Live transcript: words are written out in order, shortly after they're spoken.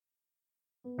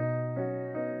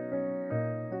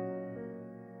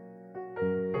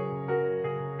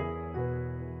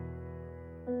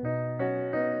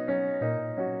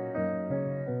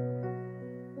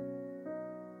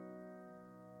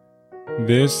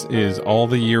This is All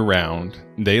the Year Round,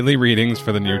 daily readings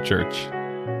for the New Church.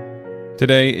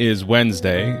 Today is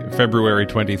Wednesday, February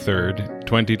 23rd,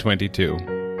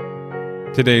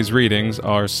 2022. Today's readings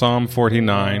are Psalm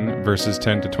 49, verses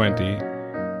 10 to 20,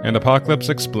 and Apocalypse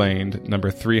Explained,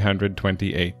 number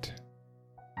 328.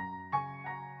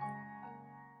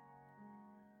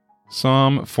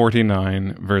 Psalm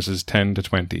 49, verses 10 to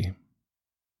 20.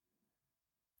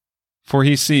 For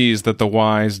he sees that the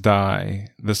wise die,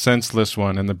 the senseless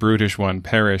one and the brutish one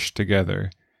perish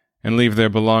together, and leave their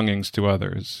belongings to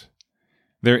others.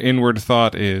 Their inward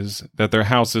thought is that their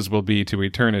houses will be to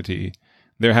eternity,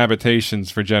 their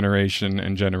habitations for generation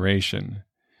and generation.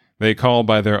 They call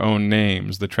by their own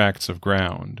names the tracts of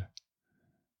ground.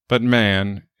 But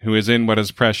man, who is in what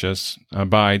is precious,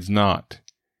 abides not.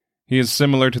 He is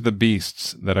similar to the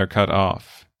beasts that are cut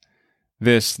off.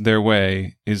 This, their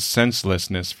way, is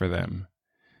senselessness for them,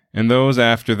 and those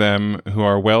after them who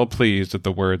are well pleased at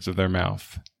the words of their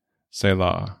mouth.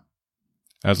 Selah.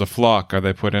 As a flock are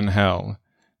they put in hell,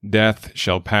 death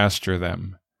shall pasture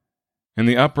them. And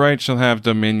the upright shall have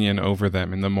dominion over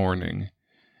them in the morning,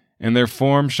 and their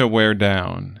form shall wear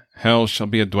down, hell shall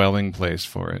be a dwelling place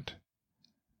for it.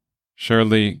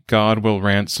 Surely God will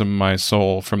ransom my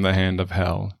soul from the hand of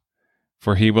hell,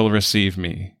 for he will receive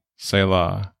me.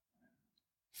 Selah.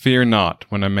 Fear not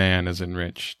when a man is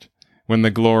enriched, when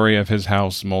the glory of his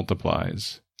house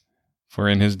multiplies. For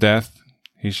in his death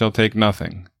he shall take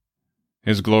nothing.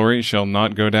 His glory shall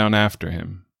not go down after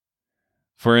him.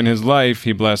 For in his life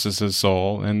he blesses his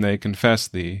soul, and they confess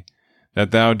thee, that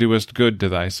thou doest good to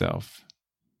thyself.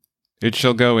 It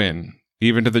shall go in,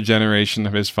 even to the generation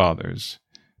of his fathers.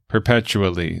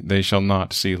 Perpetually they shall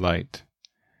not see light.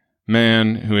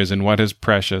 Man, who is in what is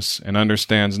precious, and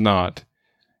understands not,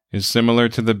 is similar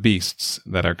to the beasts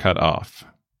that are cut off.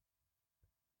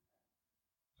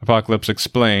 Apocalypse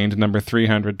Explained, number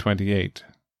 328.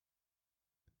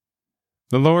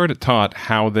 The Lord taught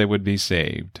how they would be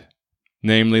saved,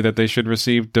 namely that they should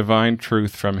receive divine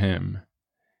truth from him.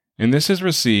 And this is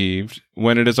received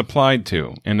when it is applied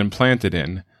to and implanted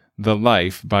in the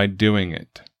life by doing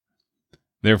it.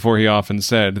 Therefore he often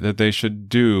said that they should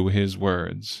do his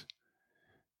words.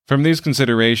 From these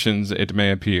considerations it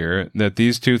may appear that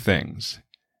these two things,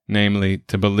 namely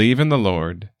to believe in the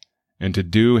Lord and to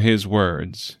do his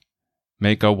words,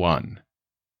 make a one,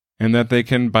 and that they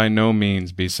can by no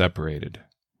means be separated.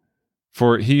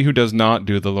 For he who does not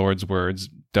do the Lord's words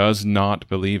does not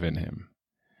believe in him,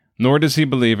 nor does he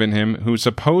believe in him who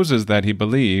supposes that he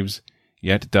believes,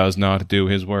 yet does not do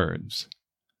his words.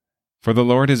 For the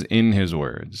Lord is in his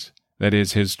words, that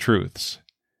is, his truths,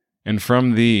 and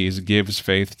from these gives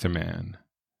faith to man.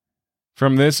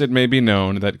 From this it may be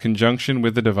known that conjunction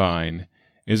with the divine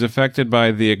is effected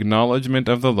by the acknowledgement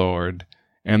of the Lord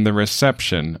and the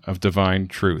reception of divine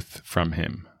truth from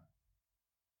him.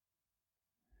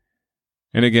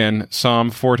 And again, Psalm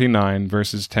 49,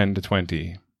 verses 10 to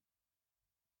 20.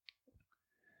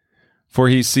 For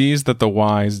he sees that the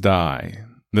wise die,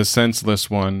 the senseless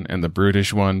one and the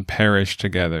brutish one perish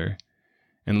together,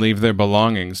 and leave their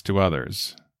belongings to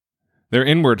others. Their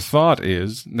inward thought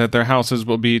is that their houses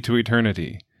will be to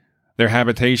eternity, their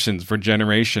habitations for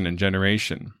generation and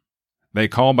generation. They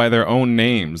call by their own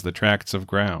names the tracts of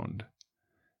ground.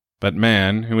 But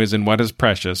man, who is in what is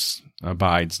precious,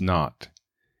 abides not.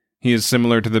 He is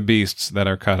similar to the beasts that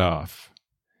are cut off.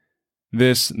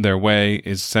 This, their way,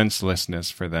 is senselessness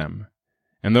for them,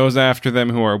 and those after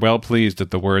them who are well pleased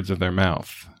at the words of their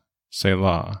mouth.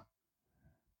 Selah.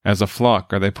 As a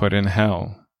flock are they put in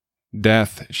hell.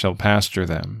 Death shall pasture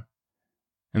them,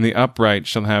 and the upright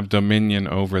shall have dominion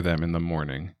over them in the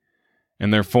morning,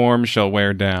 and their form shall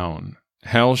wear down,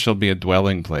 hell shall be a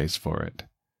dwelling place for it.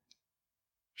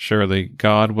 Surely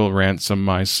God will ransom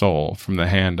my soul from the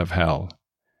hand of hell,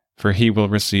 for he will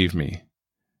receive me.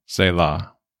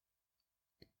 Selah.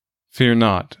 Fear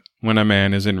not when a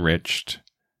man is enriched,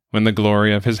 when the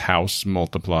glory of his house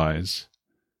multiplies.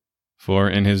 For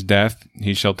in his death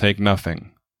he shall take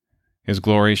nothing. His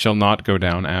glory shall not go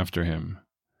down after him.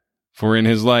 For in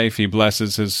his life he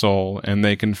blesses his soul, and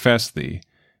they confess thee,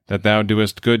 that thou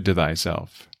doest good to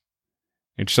thyself.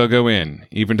 It shall go in,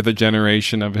 even to the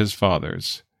generation of his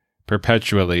fathers.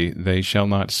 Perpetually they shall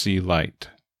not see light.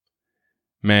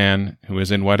 Man, who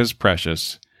is in what is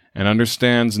precious, and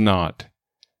understands not,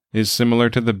 is similar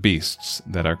to the beasts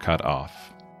that are cut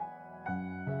off.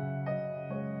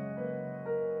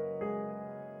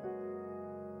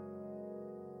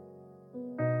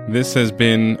 This has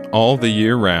been All the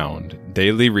Year Round,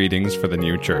 daily readings for the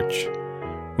New Church.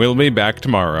 We'll be back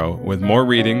tomorrow with more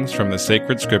readings from the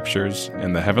sacred scriptures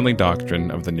and the heavenly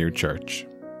doctrine of the New Church.